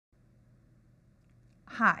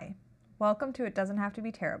Hi, welcome to It Doesn't Have to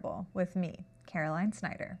Be Terrible with me, Caroline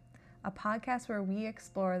Snyder, a podcast where we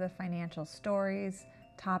explore the financial stories,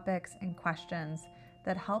 topics, and questions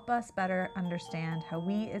that help us better understand how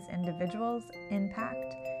we as individuals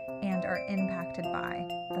impact and are impacted by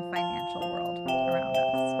the financial world around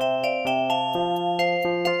us.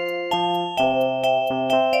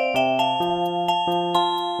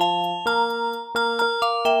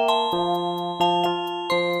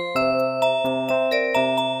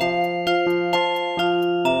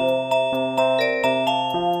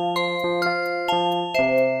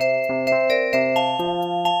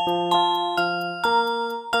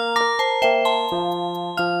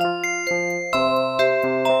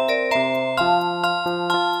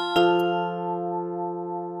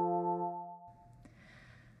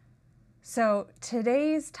 So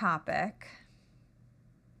today's topic,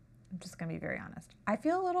 I'm just going to be very honest. I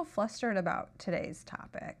feel a little flustered about today's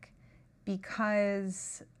topic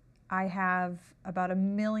because I have about a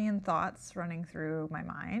million thoughts running through my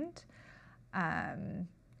mind. I'm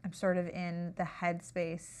sort of in the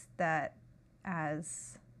headspace that,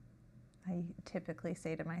 as I typically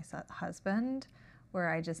say to my husband, where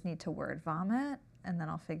I just need to word vomit and then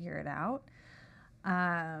I'll figure it out.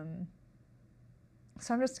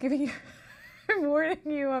 So I'm just giving you, I'm warning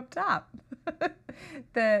you up top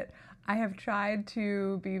that I have tried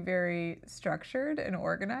to be very structured and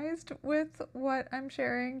organized with what I'm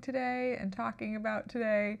sharing today and talking about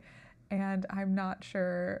today, and I'm not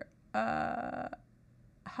sure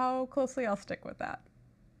how closely I'll stick with that.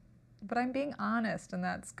 But I'm being honest, and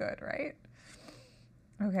that's good, right?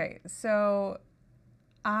 Okay, so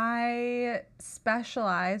I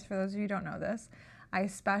specialize, for those of you who don't know this, I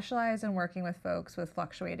specialize in working with folks with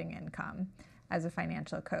fluctuating income as a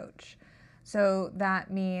financial coach. So that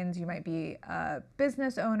means you might be a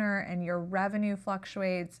business owner and your revenue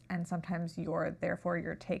fluctuates, and sometimes therefore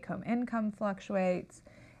your take-home income fluctuates.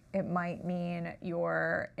 It might mean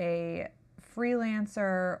you're a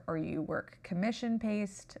freelancer or you work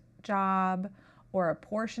commission-based job or a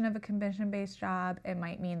portion of a commission-based job. It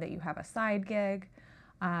might mean that you have a side gig.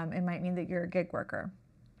 It might mean that you're a gig worker.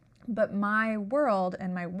 But my world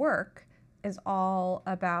and my work is all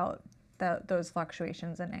about those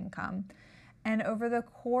fluctuations in income. And over the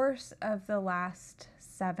course of the last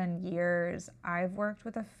 7 years, I've worked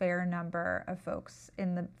with a fair number of folks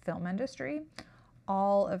in the film industry,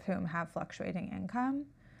 all of whom have fluctuating income.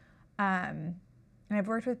 And I've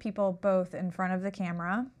worked with people both in front of the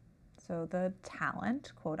camera, so the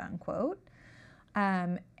talent, quote unquote,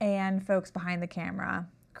 and folks behind the camera,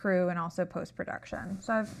 crew, and also post-production.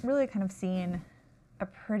 So I've really kind of seen a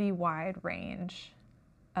pretty wide range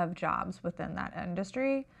of jobs within that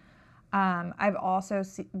industry. I've also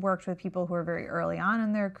worked with people who are very early on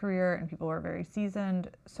in their career and people who are very seasoned.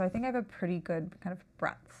 So I think I have a pretty good kind of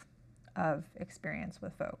breadth of experience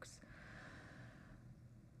with folks.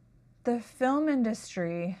 The film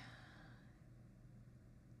industry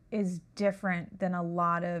is different than a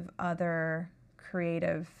lot of other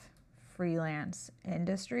creative freelance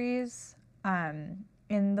industries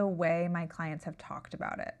in the way my clients have talked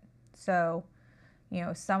about it. So,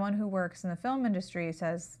 someone who works in the film industry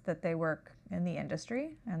says that they work in the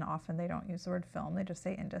industry, and often they don't use the word film, they just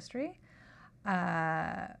say industry,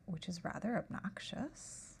 which is rather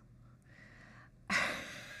obnoxious.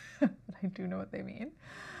 But I do know what they mean.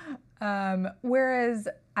 Whereas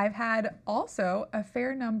I've had also a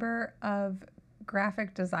fair number of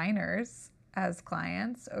graphic designers as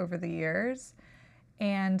clients over the years,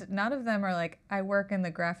 and none of them are like, I work in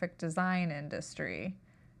the graphic design industry.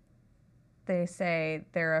 They say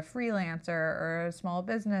they're a freelancer or a small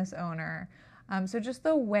business owner. So just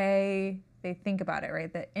the way they think about it,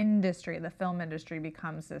 right? The industry, the film industry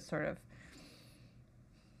becomes this sort of,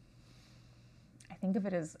 I think of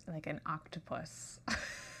it as like an octopus,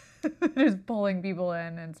 just pulling people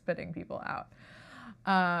in and spitting people out.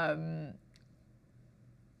 And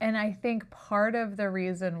I think part of the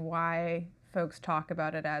reason why folks talk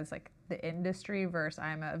about it as like the industry versus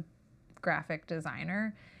I'm a graphic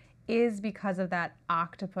designer is because of that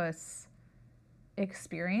octopus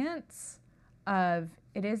experience of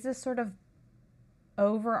it is this sort of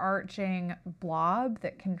overarching blob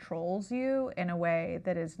that controls you in a way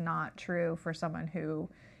that is not true for someone who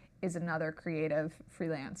is another creative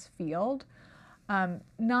freelance field.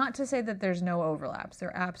 Not to say that there's no overlaps.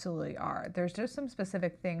 There absolutely are. There's just some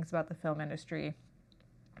specific things about the film industry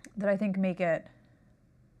that I think make it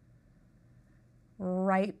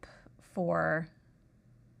ripe for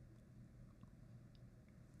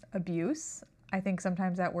abuse. I think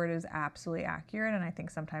sometimes that word is absolutely accurate, and I think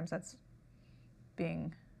sometimes that's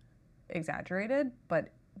being exaggerated, but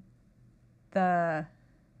the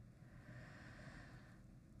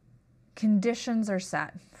conditions are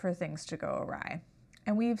set for things to go awry.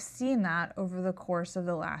 And we've seen that over the course of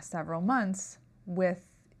the last several months with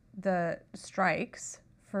the strikes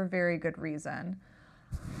for very good reason.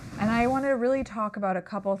 And I want to really talk about a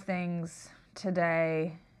couple things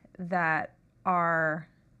today that are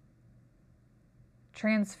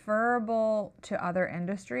transferable to other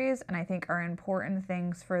industries, and I think are important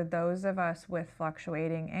things for those of us with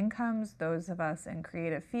fluctuating incomes, those of us in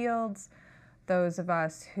creative fields, those of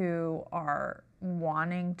us who are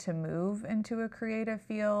wanting to move into a creative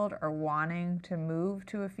field or wanting to move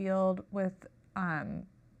to a field with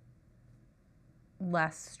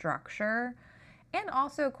less structure. And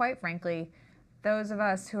also, quite frankly, those of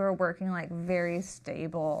us who are working like very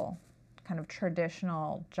stable, kind of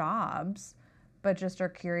traditional jobs, but just are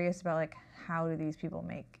curious about like, how do these people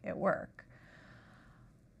make it work?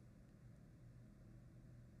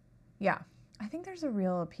 Yeah, I think there's a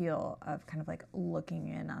real appeal of kind of like looking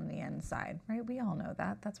in on the inside, right? We all know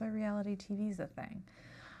that. That's why reality TV is a thing.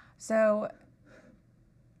 So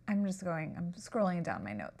I'm scrolling down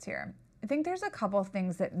my notes here. I think there's a couple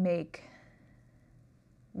things that make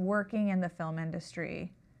working in the film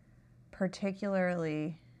industry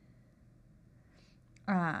particularly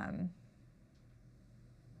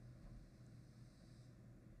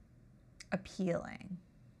appealing,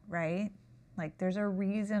 right? Like, there's a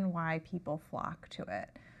reason why people flock to it.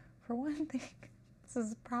 For one thing, this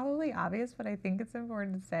is probably obvious, but I think it's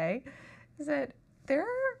important to say, is that there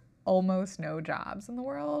are almost no jobs in the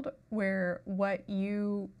world where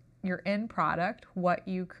your end product, what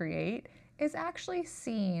you create, is actually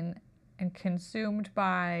seen and consumed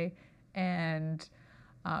by and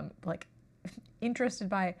like interested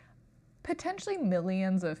by potentially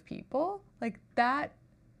millions of people. Like that,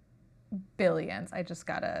 billions. I just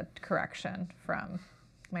got a correction from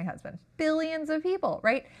my husband. Billions of people,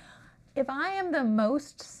 right? If I am the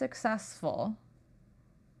most successful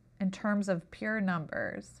in terms of pure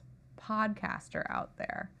numbers podcaster out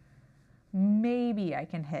there, maybe I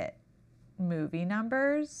can hit movie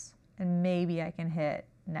numbers and maybe I can hit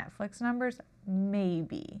Netflix numbers,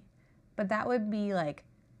 maybe. But that would be like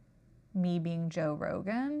me being Joe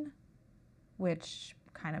Rogan, which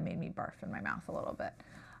kind of made me barf in my mouth a little bit.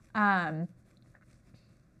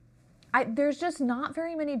 There's just not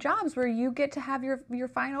very many jobs where you get to have your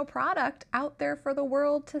final product out there for the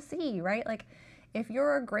world to see, right? Like if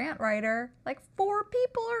you're a grant writer, like 4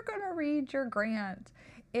 people are going to read your grant.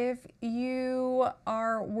 If you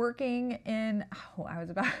are working in, I was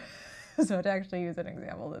about to actually use an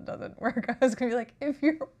example that doesn't work. I was going to be like, if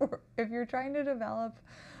you're trying to develop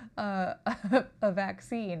a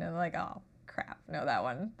vaccine and like, oh, crap, no, that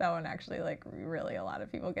one actually, like, really a lot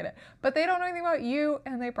of people get it, but they don't know anything about you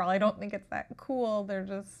and they probably don't think it's that cool. They're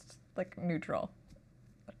just like neutral.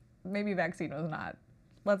 Maybe vaccine was not,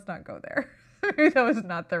 let's not go there. Maybe that was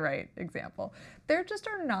not the right example. There just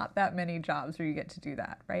are not that many jobs where you get to do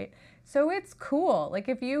that, right? So it's cool. Like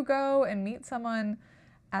if you go and meet someone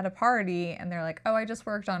at a party and they're like, oh, I just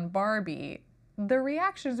worked on Barbie, the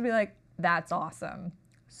reaction is to be like, that's awesome.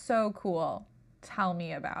 So cool. Tell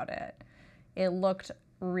me about it. It looked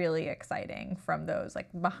really exciting from those like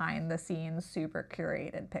behind the scenes, super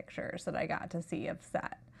curated pictures that I got to see of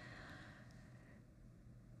set.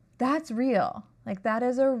 That's real. Like that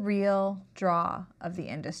is a real draw of the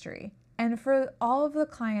industry. And for all of the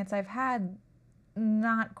clients I've had,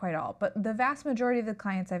 not quite all, but the vast majority of the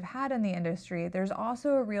clients I've had in the industry, there's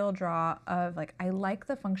also a real draw of like, I like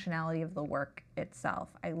the functionality of the work itself.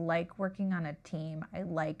 I like working on a team. I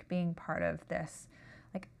like being part of this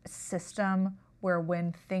like system where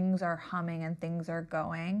when things are humming and things are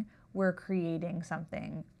going, we're creating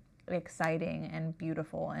something exciting and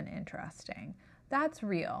beautiful and interesting. That's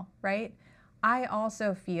real, right? I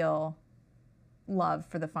also feel love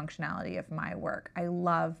for the functionality of my work. I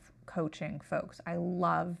love coaching folks. I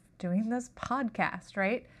love doing this podcast,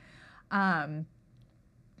 right? And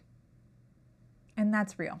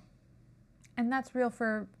that's real. And that's real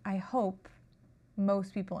for, I hope,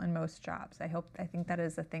 most people in most jobs. I think that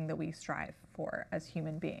is a thing that we strive for as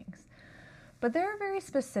human beings. But there are very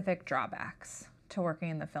specific drawbacks to working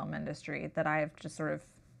in the film industry that I've just sort of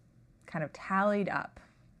kind of tallied up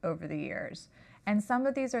over the years. And some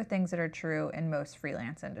of these are things that are true in most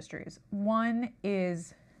freelance industries. One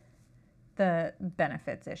is the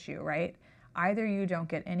benefits issue, right? Either you don't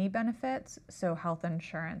get any benefits, so health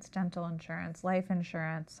insurance, dental insurance, life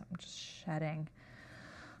insurance, I'm just shedding.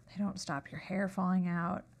 They don't stop your hair falling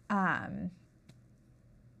out.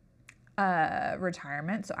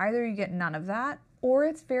 Retirement. So either you get none of that, or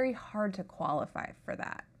it's very hard to qualify for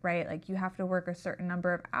that, right? Like you have to work a certain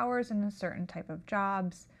number of hours in a certain type of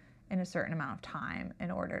jobs in a certain amount of time in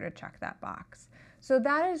order to check that box. So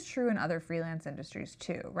that is true in other freelance industries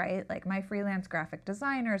too, right? Like my freelance graphic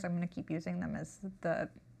designers, I'm going to keep using them as the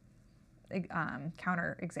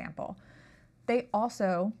counter example. They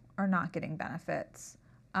also are not getting benefits.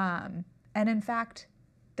 And in fact,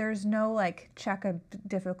 there's no like check a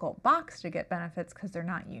difficult box to get benefits because they're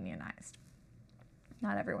not unionized.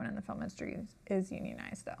 Not everyone in the film industry is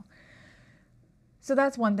unionized though. So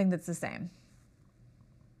that's one thing that's the same.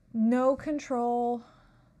 No control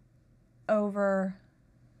over,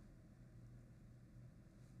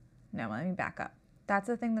 no, let me back up. That's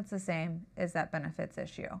the thing that's the same, is that benefits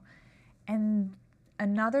issue. And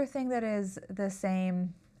another thing that is the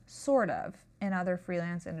same sort of in other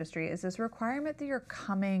freelance industry is this requirement that you're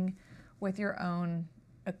coming with your own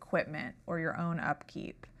equipment or your own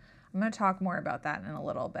upkeep. I'm going to talk more about that in a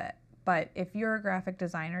little bit. But if you're a graphic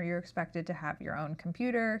designer, you're expected to have your own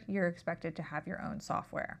computer, you're expected to have your own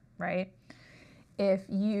software, right? If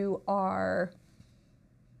you are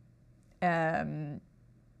a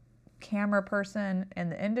camera person in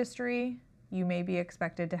the industry, you may be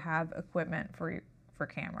expected to have equipment for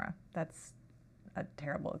camera. That's a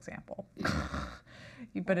terrible example,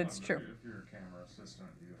 but it's true. If you're a camera assistant,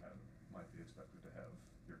 might be expected to have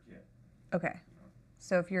your kit. Okay.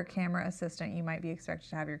 So if you're a camera assistant, you might be expected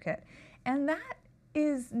to have your kit. And that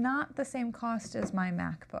is not the same cost as my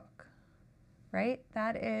MacBook, right?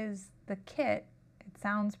 That is the kit. It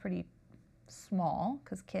sounds pretty small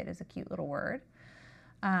because kit is a cute little word.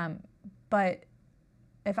 But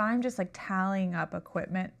if I'm just like tallying up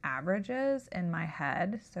equipment averages in my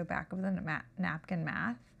head, so back of the napkin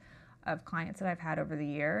math of clients that I've had over the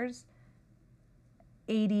years,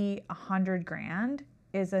 80, 100 grand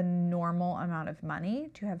is a normal amount of money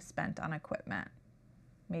to have spent on equipment.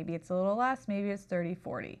 Maybe it's a little less, maybe it's 30,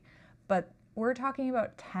 40, but we're talking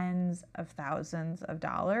about tens of thousands of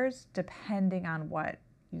dollars depending on what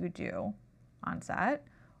you do on set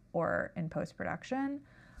or in post-production.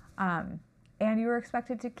 And you're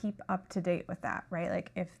expected to keep up to date with that, right?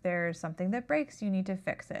 Like if there's something that breaks, you need to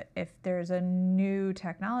fix it. If there's a new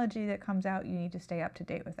technology that comes out, you need to stay up to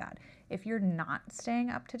date with that. If you're not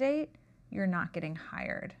staying up to date, you're not getting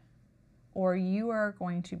hired, or you are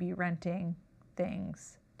going to be renting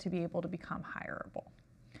things to be able to become hireable.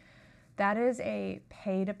 That is a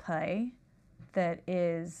pay to play that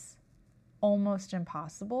is almost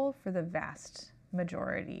impossible for the vast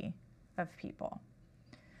majority of people.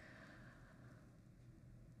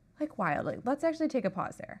 Like wildly. Let's actually take a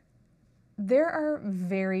pause there. There are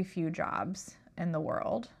very few jobs in the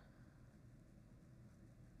world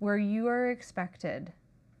where you are expected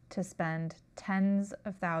to spend tens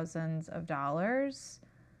of thousands of dollars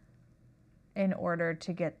in order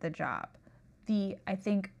to get the job. I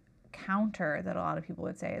think, counter that a lot of people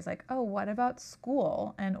would say is like, oh, what about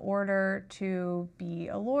school? In order to be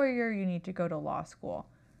a lawyer, you need to go to law school.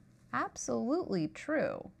 Absolutely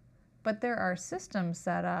true. But there are systems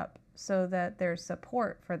set up so that there's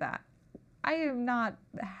support for that. I am not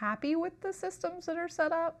happy with the systems that are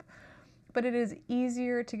set up, but it is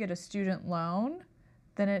easier to get a student loan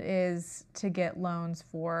than it is to get loans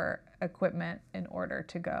for equipment in order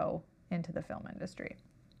to go into the film industry.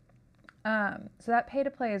 So that pay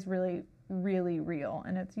to play is really, really real,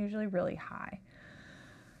 and it's usually really high.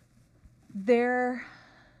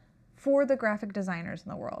 For the graphic designers in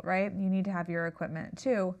the world, right? You need to have your equipment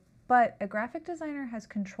too, but a graphic designer has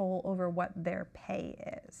control over what their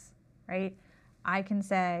pay is, right? I can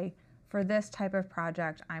say, for this type of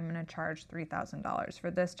project, I'm going to charge $3,000.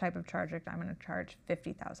 For this type of project, I'm going to charge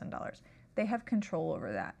 $50,000. They have control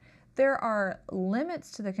over that. There are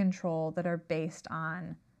limits to the control that are based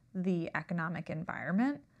on the economic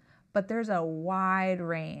environment, but there's a wide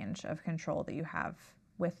range of control that you have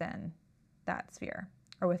within that sphere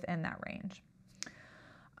or within that range.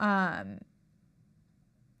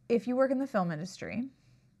 If you work in the film industry,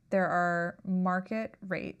 there are market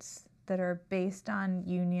rates that are based on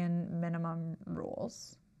union minimum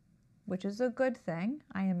rules, which is a good thing.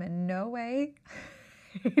 I am in no way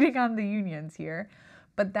hating on the unions here,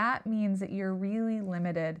 but that means that you're really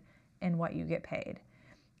limited in what you get paid.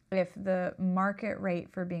 If the market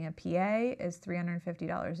rate for being a PA is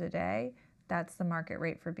 $350 a day, that's the market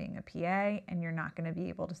rate for being a PA, and you're not going to be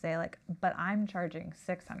able to say like, but I'm charging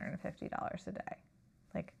 $650 a day.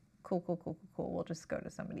 Like, cool, we'll just go to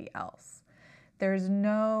somebody else. There's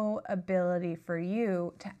no ability for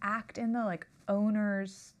you to act in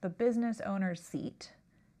the business owner's seat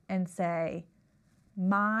and say,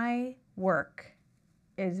 my work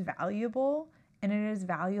is valuable and it is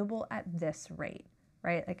valuable at this rate,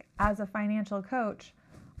 right? Like as a financial coach,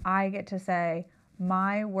 I get to say,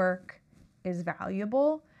 my work is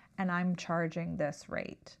valuable and I'm charging this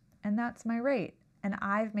rate. And that's my rate. And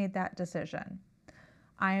I've made that decision.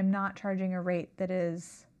 I am not charging a rate that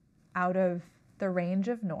is out of the range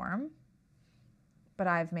of norm, but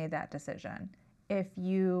I've made that decision. If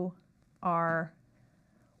you are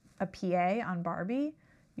a PA on Barbie,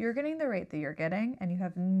 you're getting the rate that you're getting, and you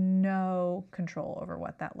have no control over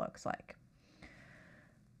what that looks like.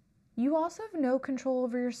 You also have no control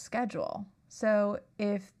over your schedule. So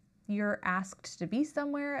if you're asked to be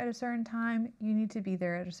somewhere at a certain time, you need to be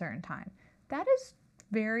there at a certain time. That is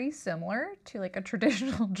very similar to like a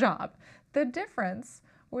traditional job. The difference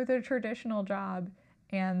with a traditional job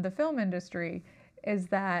and the film industry is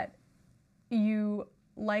that you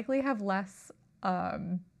likely have less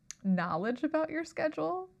knowledge about your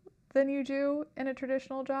schedule than you do in a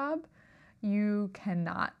traditional job. You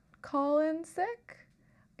cannot call in sick.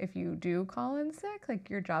 If you do call in sick, like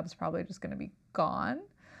your job's probably just going to be gone.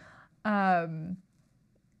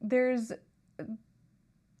 There's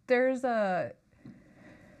a,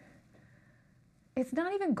 it's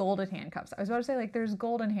not even golden handcuffs. I was about to say like there's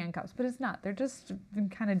golden handcuffs, but it's not. They're just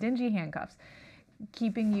kind of dingy handcuffs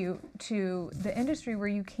keeping you to the industry where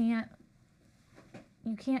you can't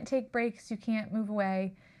take breaks, you can't move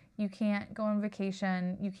away, you can't go on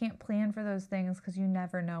vacation, you can't plan for those things because you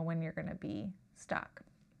never know when you're going to be stuck,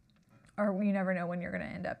 or you never know when you're going to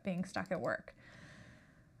end up being stuck at work.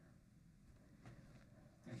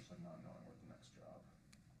 Interesting not knowing what the next job.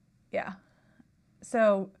 Yeah.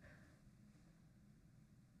 So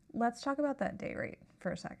let's talk about that day rate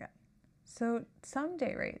for a second. So some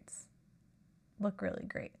day rates look really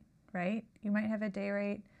great, right? You might have a day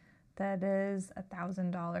rate that is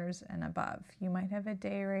 $1,000 and above. You might have a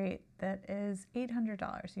day rate that is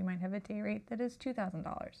 $800. You might have a day rate that is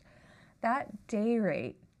 $2,000. That day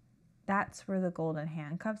rate, that's where the golden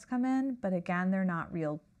handcuffs come in, but again, they're not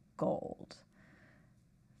real gold.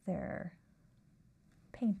 They're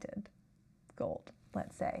painted gold,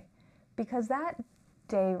 let's say, because that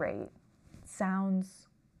day rate sounds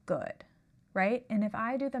good, right? And if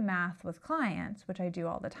I do the math with clients, which I do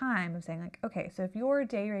all the time, of saying like, okay, so if your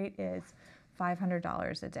day rate is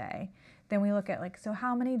 $500 a day, then we look at like, so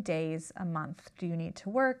how many days a month do you need to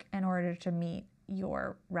work in order to meet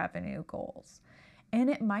your revenue goals? And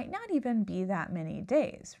it might not even be that many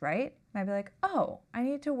days, right? It might be like, oh, I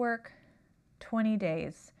need to work 20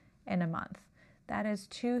 days in a month. That is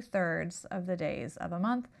 2/3 of the days of a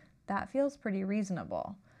month. That feels pretty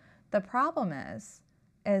reasonable. The problem is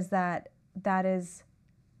that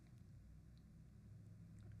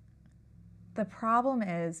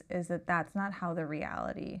that's not how the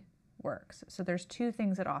reality works. So there's two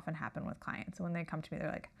things that often happen with clients. When they come to me,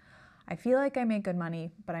 they're like, I feel like I make good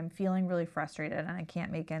money, but I'm feeling really frustrated and I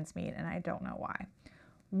can't make ends meet and I don't know why.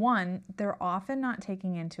 One, they're often not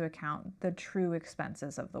taking into account the true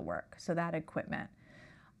expenses of the work. So that equipment.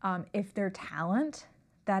 If they're talent,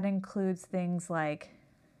 that includes things like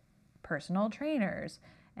personal trainers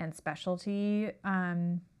and specialty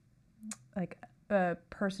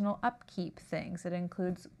personal upkeep things. It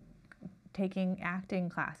includes taking acting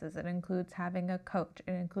classes. It includes having a coach.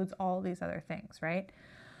 It includes all these other things, right?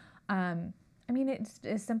 I mean, it's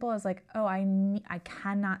as simple as like, oh, I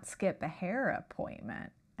cannot skip a hair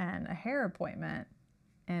appointment. And a hair appointment,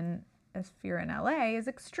 and if you're in LA, is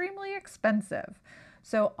extremely expensive.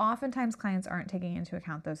 So oftentimes clients aren't taking into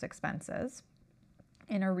account those expenses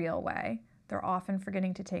in a real way. They're often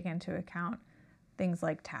forgetting to take into account things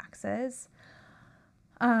like taxes.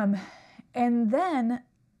 And then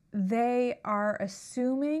they are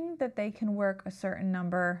assuming that they can work a certain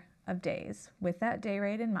number of days with that day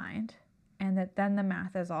rate in mind, and that then the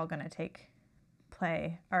math is all going to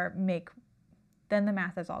then the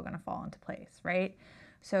math is all going to fall into place, right?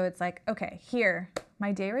 So it's like, okay, here,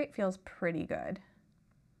 my day rate feels pretty good.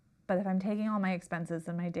 But if I'm taking all my expenses,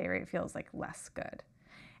 then my day rate feels like less good.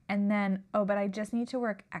 And then, oh, but I just need to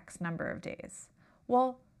work X number of days.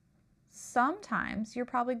 Well, sometimes you're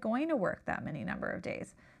probably going to work that many number of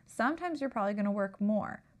days. Sometimes you're probably going to work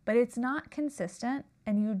more, but it's not consistent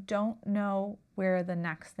and you don't know where the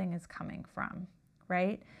next thing is coming from,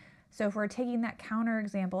 right? So if we're taking that counter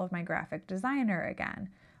example of my graphic designer again,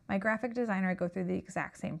 my graphic designer, I go through the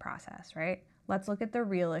exact same process, right? Let's look at the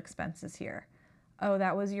real expenses here. Oh,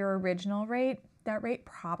 that was your original rate. That rate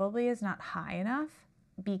probably is not high enough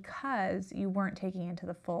because you weren't taking into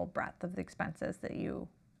the full breadth of the expenses that you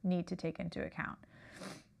need to take into account.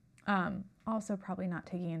 Also probably not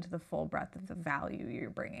taking into the full breadth of the value you're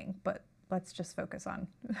bringing, but let's just focus on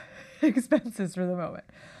expenses for the moment.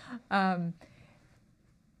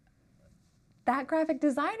 That graphic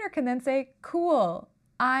designer can then say, cool,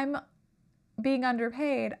 I'm being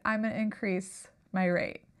underpaid, I'm gonna increase my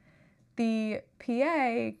rate. the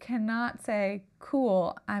PA cannot say,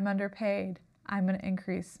 cool, I'm underpaid, I'm going to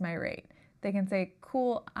increase my rate. They can say,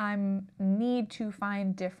 cool, I need to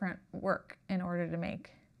find different work in order to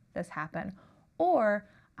make this happen. Or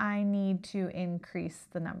I need to increase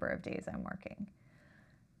the number of days I'm working.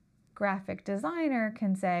 Graphic designer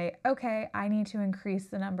can say, okay, I need to increase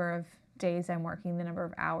the number of days I'm working, the number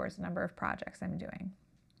of hours, the number of projects I'm doing.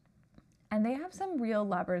 And they have some real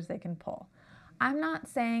levers they can pull. I'm not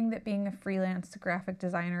saying that being a freelance graphic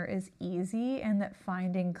designer is easy and that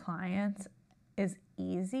finding clients is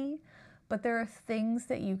easy, but there are things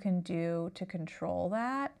that you can do to control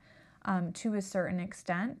that to a certain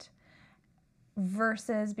extent.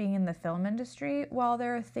 Versus being in the film industry, while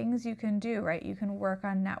there are things you can do, right? You can work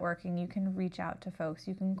on networking, you can reach out to folks,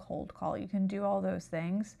 you can cold call, you can do all those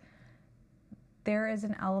things. There is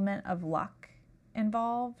an element of luck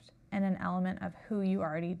involved and an element of who you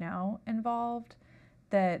already know involved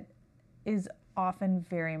that is often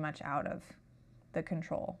very much out of the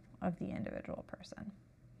control of the individual person.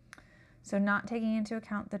 So not taking into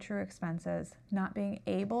account the true expenses, not being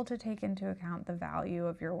able to take into account the value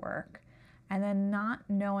of your work, and then not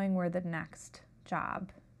knowing where the next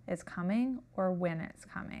job is coming or when it's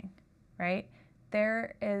coming, right?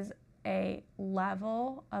 There is a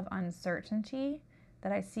level of uncertainty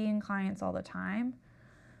that I see in clients all the time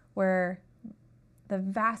where the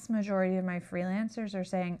vast majority of my freelancers are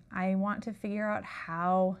saying, I want to figure out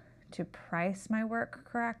how to price my work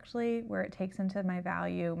correctly, where it takes into my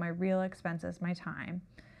value, my real expenses, my time.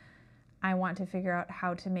 I want to figure out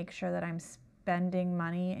how to make sure that I'm spending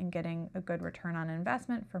money and getting a good return on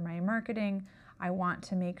investment for my marketing. I want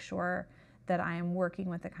to make sure that I am working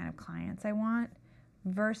with the kind of clients I want,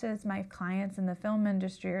 versus my clients in the film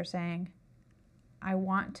industry are saying, I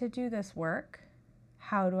want to do this work.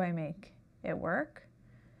 How do I make it work?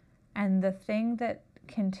 And the thing that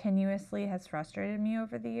continuously has frustrated me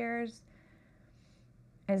over the years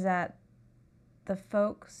is that the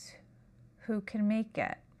folks who can make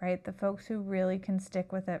it, right? The folks who really can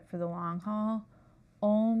stick with it for the long haul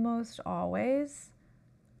almost always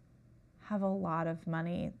have a lot of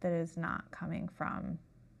money that is not coming from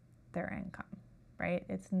their income, right?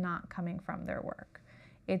 It's not coming from their work.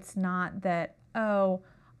 It's not that, oh,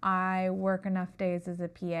 I work enough days as a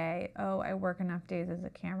PA. Oh, I work enough days as a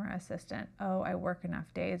camera assistant. Oh, I work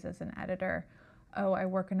enough days as an editor. Oh, I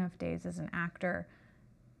work enough days as an actor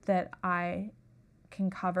that I can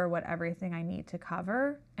cover everything I need to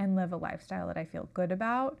cover and live a lifestyle that I feel good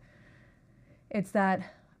about. It's that,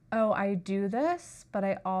 oh, I do this, but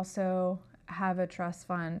I also have a trust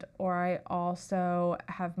fund, or I also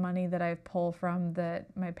have money that I pull from that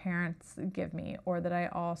my parents give me, or that I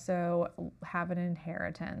also have an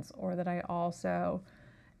inheritance, or that I also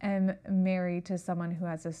am married to someone who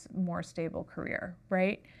has a more stable career,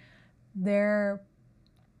 right? That's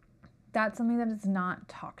something that is not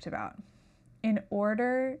talked about. In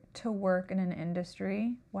order to work in an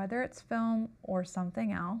industry, whether it's film or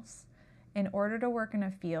something else, in order to work in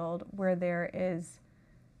a field where there is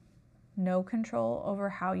no control over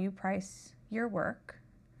how you price your work,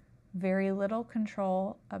 very little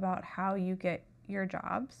control about how you get your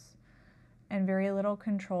jobs, and very little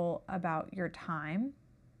control about your time,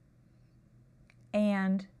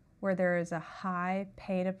 and where there is a high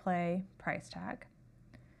pay-to-play price tag,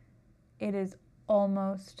 it is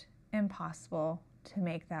almost impossible to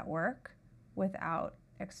make that work without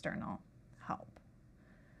external help.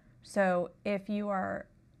 So if you are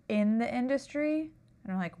in the industry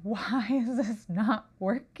and are like, why is this not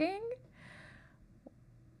working?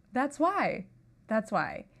 That's why. That's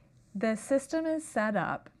why. The system is set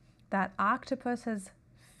up that Octopus has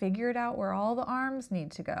figured out where all the arms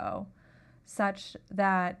need to go, such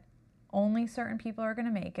that only certain people are going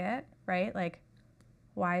to make it, right? Like,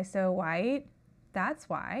 why so white? That's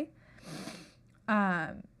why.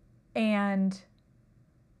 And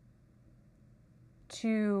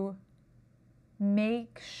to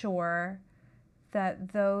make sure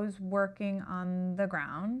that those working on the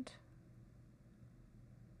ground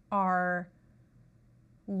are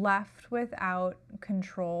left without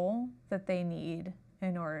control that they need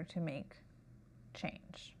in order to make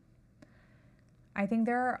change. I think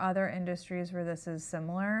there are other industries where this is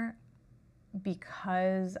similar,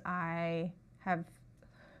 because I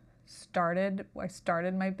started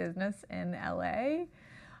my business in LA,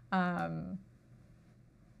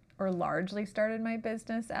 or largely started my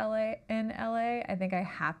business in LA. I think I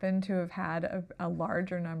happen to have had a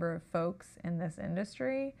larger number of folks in this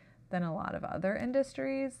industry than a lot of other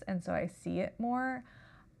industries, and so I see it more.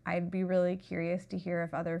 I'd be really curious to hear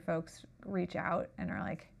if other folks reach out and are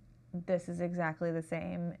like, this is exactly the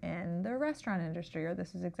same in the restaurant industry, or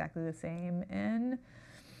this is exactly the same in,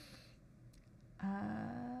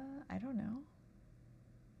 I don't know,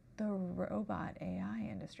 the robot AI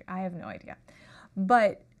industry. I have no idea.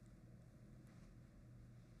 But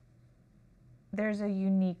there's a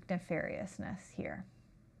unique nefariousness here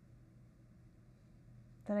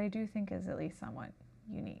that I do think is at least somewhat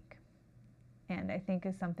unique. And I think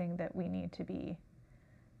is something that we need to be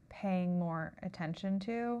paying more attention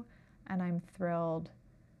to. And I'm thrilled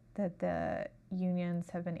that the unions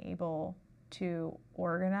have been able to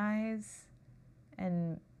organize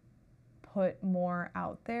and put more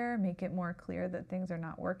out there, make it more clear that things are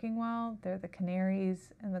not working well. They're the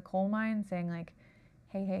canaries in the coal mine saying like,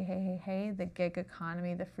 hey, the gig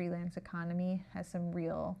economy, the freelance economy has some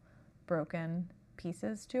real broken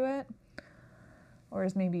pieces to it, or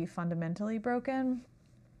is maybe fundamentally broken.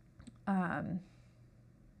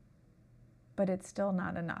 But it's still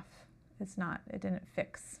not enough. It didn't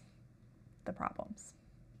fix the problems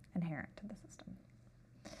inherent to the system.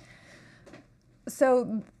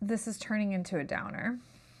 So this is turning into a downer.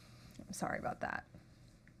 I'm sorry about that.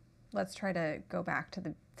 Let's try to go back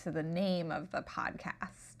to the name of the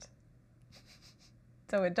podcast.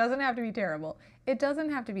 So it doesn't have to be terrible. It doesn't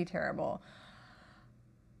have to be terrible.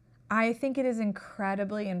 I think it is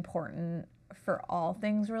incredibly important for all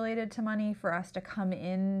things related to money for us to come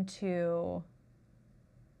into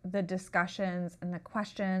the discussions and the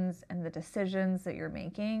questions and the decisions that you're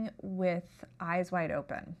making with eyes wide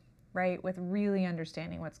open, right? With really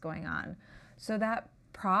understanding what's going on. So that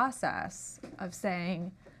process of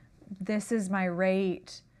saying, this is my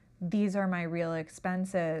rate, these are my real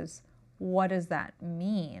expenses, what does that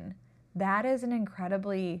mean? That is an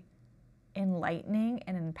incredibly enlightening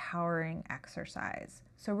and empowering exercise.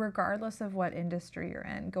 So regardless of what industry you're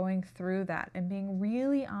in, going through that and being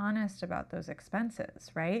really honest about those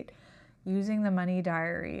expenses, right? Using the money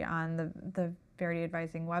diary on the Verity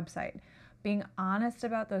Advising website, being honest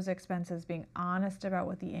about those expenses, being honest about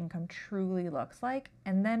what the income truly looks like,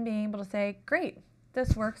 and then being able to say, great,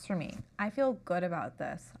 this works for me. I feel good about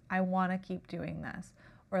this. I want to keep doing this.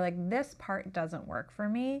 Or like, this part doesn't work for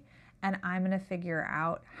me, and I'm going to figure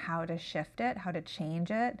out how to shift it, how to change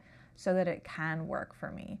it so that it can work for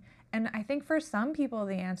me. And I think for some people,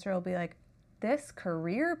 the answer will be like, this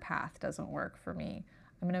career path doesn't work for me.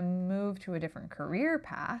 I'm going to move to a different career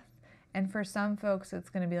path. And for some folks, it's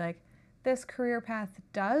going to be like, this career path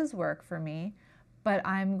does work for me, but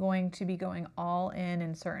I'm going to be going all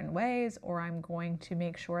in certain ways, or I'm going to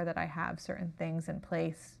make sure that I have certain things in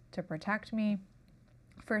place to protect me.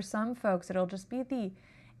 For some folks, it'll just be the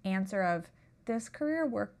answer of, this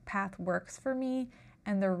career path works for me,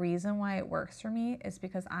 and the reason why it works for me is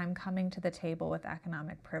because I'm coming to the table with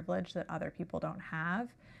economic privilege that other people don't have,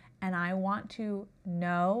 and I want to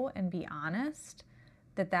know and be honest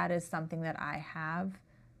that that is something that I have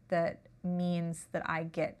that means that I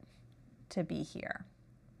get to be here,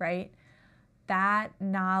 right? That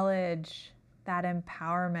knowledge, that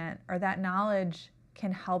empowerment, or that knowledge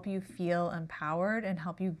can help you feel empowered and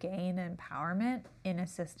help you gain empowerment in a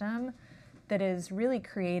system that is really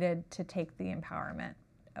created to take the empowerment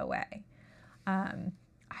away.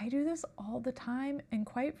 I do this all the time, and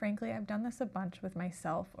quite frankly, I've done this a bunch with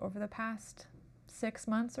myself over the past 6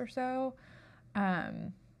 months or so.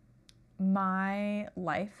 My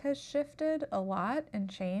life has shifted a lot and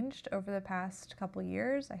changed over the past couple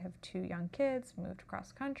years. I have 2 young kids, moved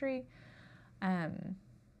across country.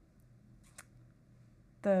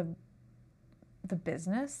 The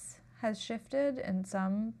business has shifted in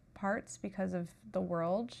some parts because of the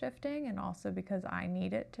world shifting, and also because I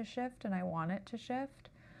need it to shift and I want it to shift.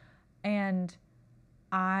 And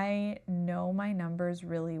I know my numbers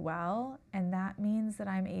really well, and that means that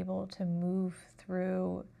I'm able to move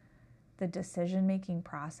through the decision-making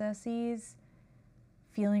processes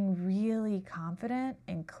feeling really confident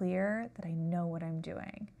and clear that I know what I'm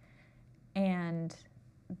doing. And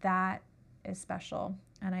that is special.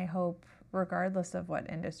 And I hope, regardless of what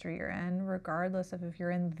industry you're in, regardless of if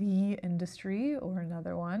you're in the industry or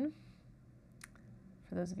another one,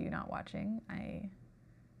 for those of you not watching, I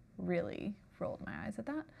really rolled my eyes at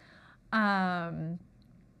that.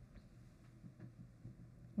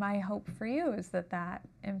 My hope for you is that that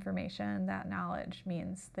information, that knowledge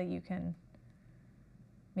means that you can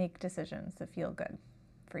make decisions that feel good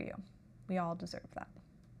for you. We all deserve that.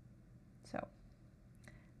 So,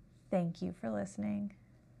 thank you for listening.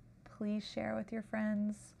 Please share with your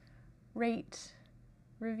friends, rate,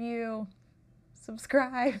 review,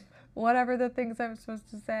 subscribe, whatever the things I'm supposed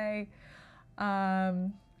to say.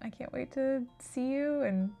 I can't wait to see you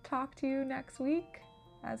and talk to you next week.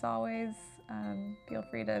 As always, feel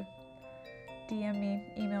free to DM me,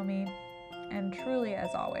 email me, and truly,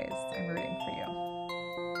 as always, I'm rooting for you.